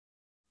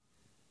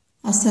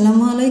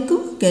আসসালামু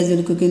আলাইকুম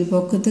casual cooking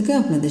পক্ষ থেকে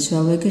আপনাদের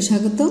সবাইকে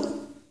স্বাগত।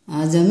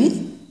 আজ আমি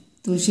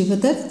তুলসী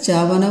পাতার চা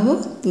বানাবো।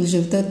 তুলসী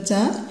পাতার চা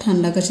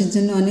ঠান্ডা কাশির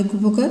জন্য অনেক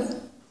উপকার।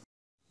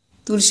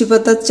 তুলসী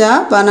পাতার চা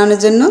বানানোর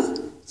জন্য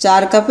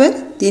 4 কাপের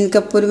 3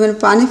 কাপ পরিমাণ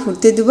পানি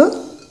ফুটতে দেব।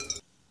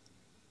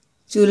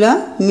 চুলা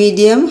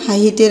মিডিয়াম হাই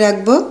হিটে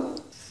রাখবো।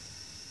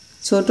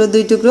 ছোট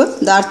 2 টুকরো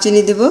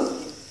দারচিনি দেব,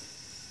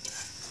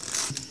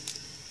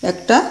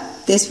 একটা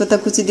তেজপাতা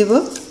কুচি দেব,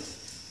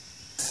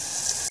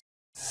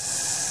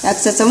 1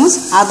 চা চামচ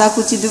আদা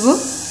কুচি দেব,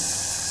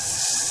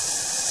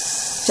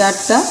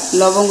 4টা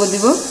লবঙ্গ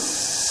দেব,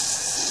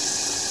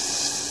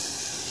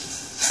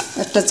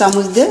 একটা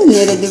চামচ দিয়ে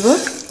নেড়ে দেব।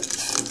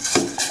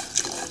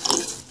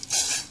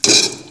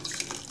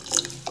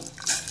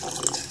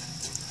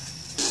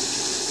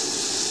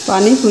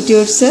 পানি ফুটে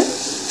উঠছে।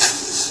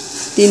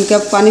 3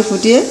 কাপ পানি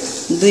ফুটিয়ে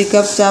 2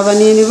 কাপ চা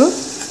বানিয়ে নেব।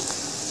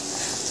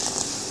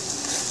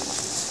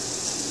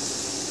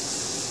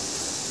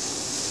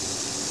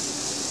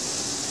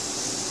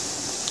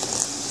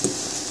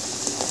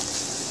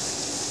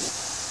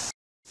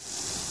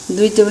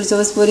 দুই টেবিল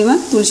চামচ পরিমাণ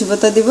তুলসী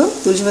পাতা দেব।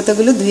 তুলসী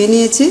পাতাগুলো ধুয়ে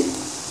নিয়েছি।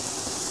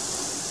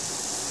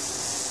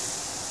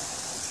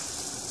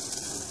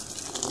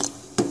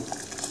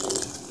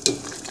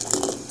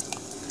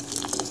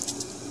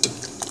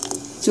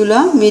 চুলা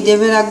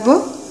মিডিয়ামে রাখবো।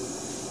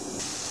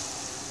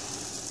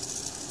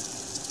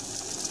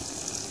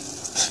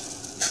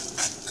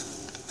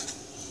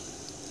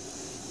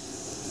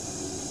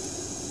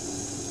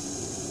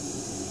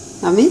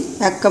 আমি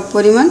 1 কাপ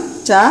পরিমাণ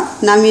চা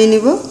নামিয়ে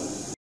নিব।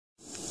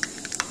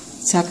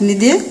 ছাঁকনি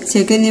দিয়ে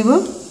ছেঁকে নেব।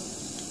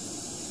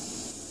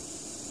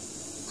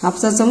 হাফ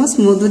চা চামচ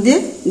মধু দিয়ে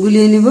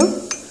গুলিয়ে নেব।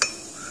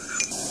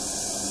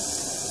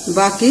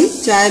 বাকি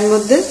চায়ের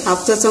মধ্যে হাফ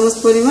চা চামচ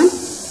পরিমাণ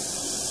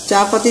চা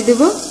পাতি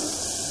দেব,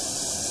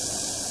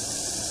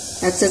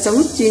 1 চা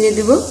চামচ চিনি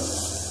দেব,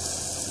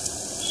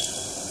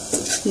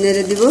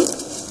 নেড়ে দিব।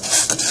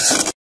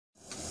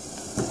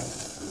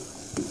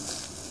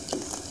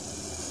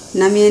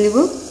 নামিয়ে নেব।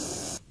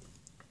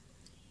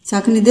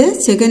 ছাঁকনি দিয়ে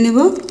ছেঁকে নেব।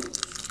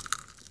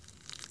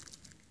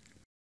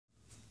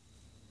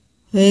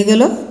 হয়ে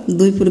গেল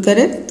 2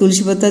 প্রকারের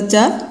তুলসী পাতার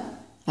চা।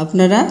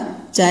 আপনারা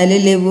চাইলে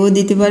লেবুও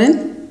দিতে পারেন।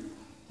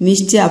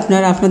 মিষ্টি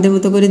আপনারা আপনাদের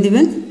মতো করে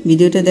দিবেন।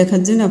 ভিডিওটা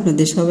দেখার জন্য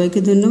আপনাদের সবাইকে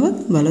ধন্যবাদ।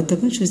 ভালো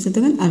থাকুন, সুস্থ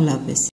থাকুন। আল্লাহ হাফেজ।